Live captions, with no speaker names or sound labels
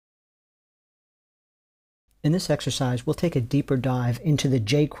In this exercise, we'll take a deeper dive into the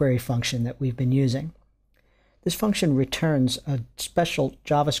JQuery function that we've been using. This function returns a special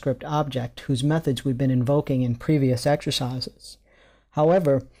JavaScript object whose methods we've been invoking in previous exercises.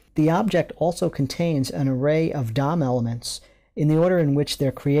 However, the object also contains an array of DOM elements in the order in which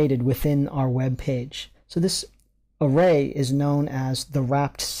they're created within our web page. So this array is known as the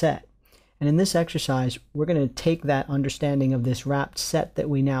wrapped set. And in this exercise, we're going to take that understanding of this wrapped set that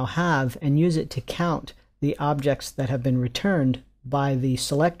we now have and use it to count the objects that have been returned by the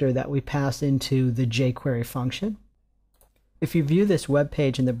selector that we pass into the JQuery function. If you view this web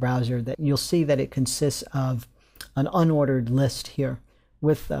page in the browser, you'll see that it consists of an unordered list here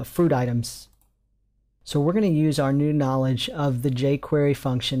with fruit items. So we're going to use our new knowledge of the JQuery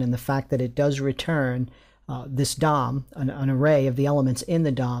function and the fact that it does return this DOM, an array of the elements in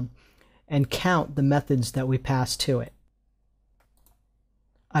the DOM, and count the methods that we pass to it.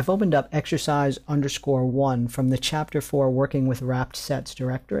 I've opened up exercise_1 from the Chapter 4 Working with Wrapped Sets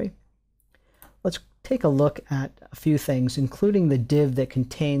directory. Let's take a look at a few things, including the div that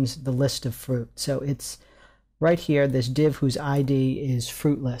contains the list of fruit. So it's right here, this div whose ID is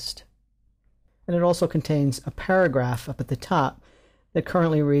fruit list. And it also contains a paragraph up at the top that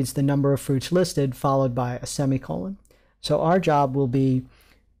currently reads the number of fruits listed followed by a semicolon. So our job will be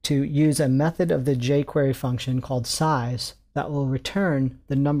to use a method of the JQuery function called size that will return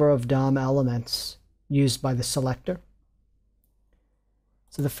the number of DOM elements used by the selector.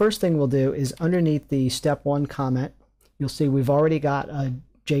 So the first thing we'll do is underneath the step 1 comment, you'll see we've already got a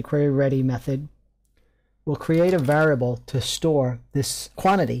JQuery ready method. We'll create a variable to store this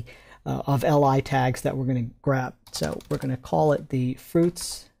quantity of li tags that we're going to grab. So we're going to call it the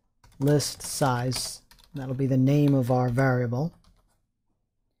fruits list size. That'll be the name of our variable.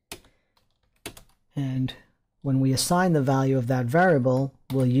 And when we assign the value of that variable,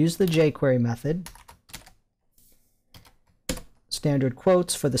 we'll use the JQuery method, standard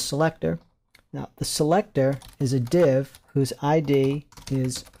quotes for the selector. Now, the selector is a div whose ID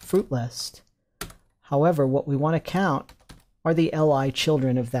is fruit list. However, what we want to count are the li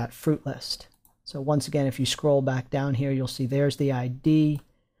children of that fruit list. So once again, if you scroll back down here, you'll see there's the ID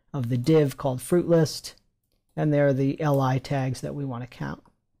of the div called fruit list, and there are the li tags that we want to count.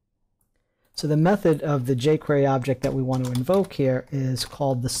 So the method of the JQuery object that we want to invoke here is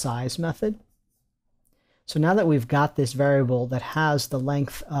called the size method. So now that we've got this variable that has the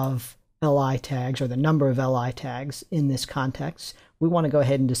length of li tags, or the number of li tags in this context, we want to go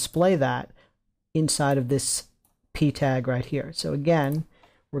ahead and display that inside of this p tag right here. So again,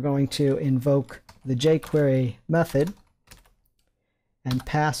 we're going to invoke the JQuery method and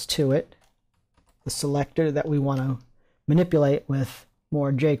pass to it the selector that we want to manipulate with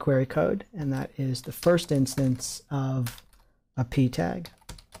more JQuery code, and that is the first instance of a p tag.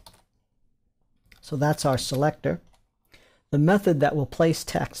 So that's our selector. The method that will place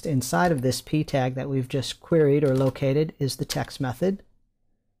text inside of this p tag that we've just queried or located is the text method.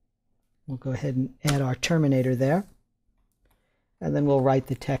 We'll go ahead and add our terminator there, and then we'll write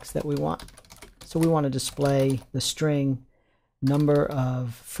the text that we want. So we want to display the string number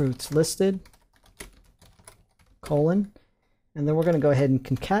of fruits listed, colon, and then we're going to go ahead and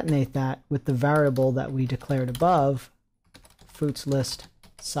concatenate that with the variable that we declared above, fruits list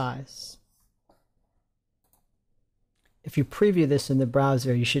size. If you preview this in the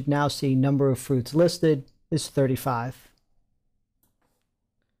browser, you should now see number of fruits listed is 35.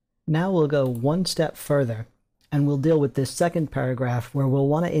 Now we'll go one step further, and we'll deal with this second paragraph where we'll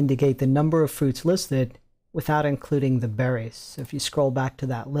want to indicate the number of fruits listed without including the berries. So if you scroll back to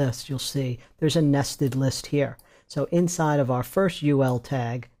that list, you'll see there's a nested list here. So inside of our first UL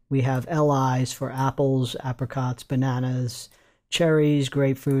tag, we have LIs for apples, apricots, bananas, cherries,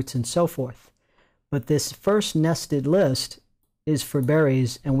 grapefruits, and so forth. But this first nested list is for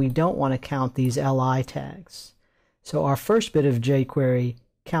berries, and we don't want to count these LI tags. So our first bit of JQuery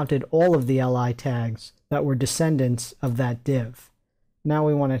counted all of the LI tags that were descendants of that div. Now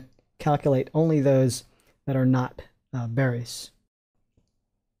we want to calculate only those that are not berries.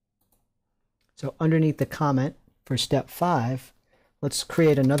 So underneath the comment, for step 5, let's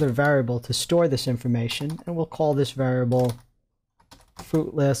create another variable to store this information, and we'll call this variable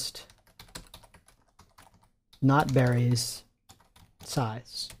fruit list not berries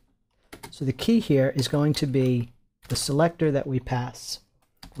size. So the key here is going to be the selector that we pass.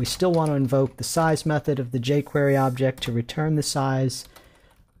 We still want to invoke the size method of the JQuery object to return the size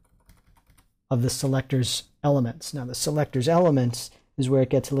of the selector's elements. Now the selector's elements is where it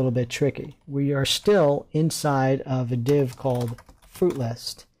gets a little bit tricky. We are still inside of a div called fruit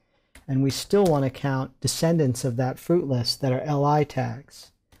list, and we still want to count descendants of that fruit list that are li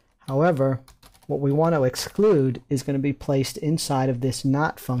tags. However, what we want to exclude is going to be placed inside of this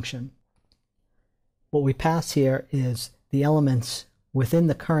not function. What we pass here is the elements within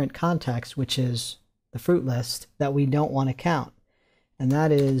the current context, which is the fruit list, that we don't want to count. And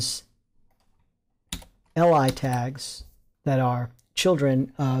that is li tags that are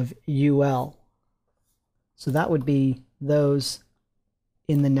children of ul. So that would be those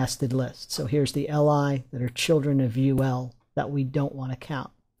in the nested list. So here's the li that are children of ul that we don't want to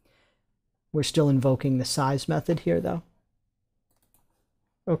count. We're still invoking the size method here though.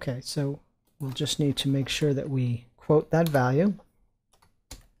 Okay, so we'll just need to make sure that we quote that value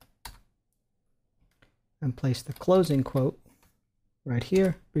and place the closing quote right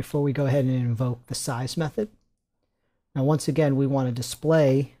here before we go ahead and invoke the size method. Now once again, we want to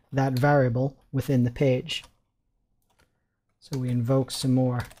display that variable within the page. So we invoke some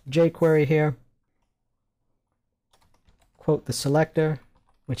more JQuery here, quote the selector,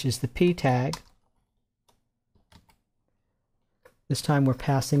 which is the p tag. This time we're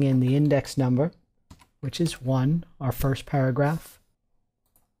passing in the index number, which is 1, our first paragraph.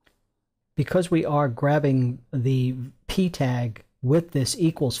 Because we are grabbing the p tag with this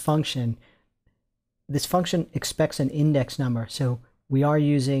equals function, this function expects an index number, so we are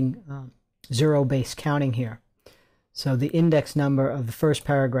using zero-based counting here. So the index number of the first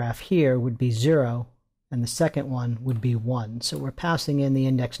paragraph here would be 0, and the second one would be 1. So we're passing in the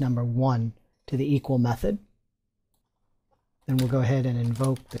index number 1 to the equal method. Then we'll go ahead and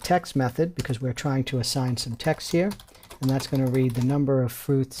invoke the text method because we're trying to assign some text here, and that's going to read the number of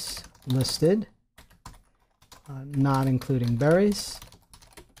fruits listed, not including berries.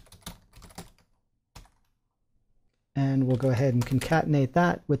 And we'll go ahead and concatenate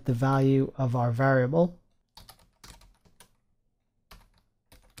that with the value of our variable.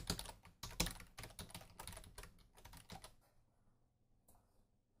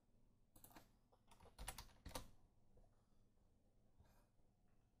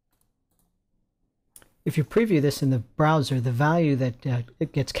 If you preview this in the browser, the value that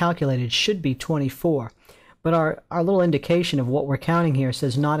it gets calculated should be 24. But our little indication of what we're counting here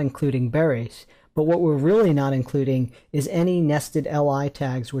says not including berries. But what we're really not including is any nested li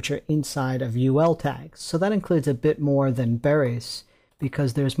tags which are inside of ul tags. So that includes a bit more than berries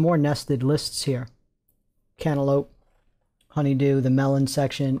because there's more nested lists here. Cantaloupe, honeydew, the melon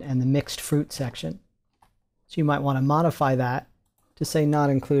section, and the mixed fruit section. So you might want to modify that to say not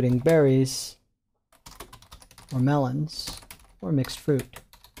including berries, or melons, or mixed fruit.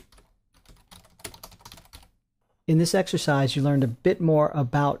 In this exercise, you learned a bit more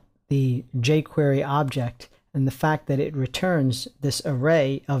about the JQuery object and the fact that it returns this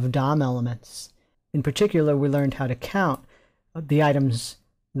array of DOM elements. In particular, we learned how to count the items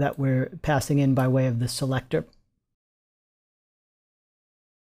that we're passing in by way of the selector.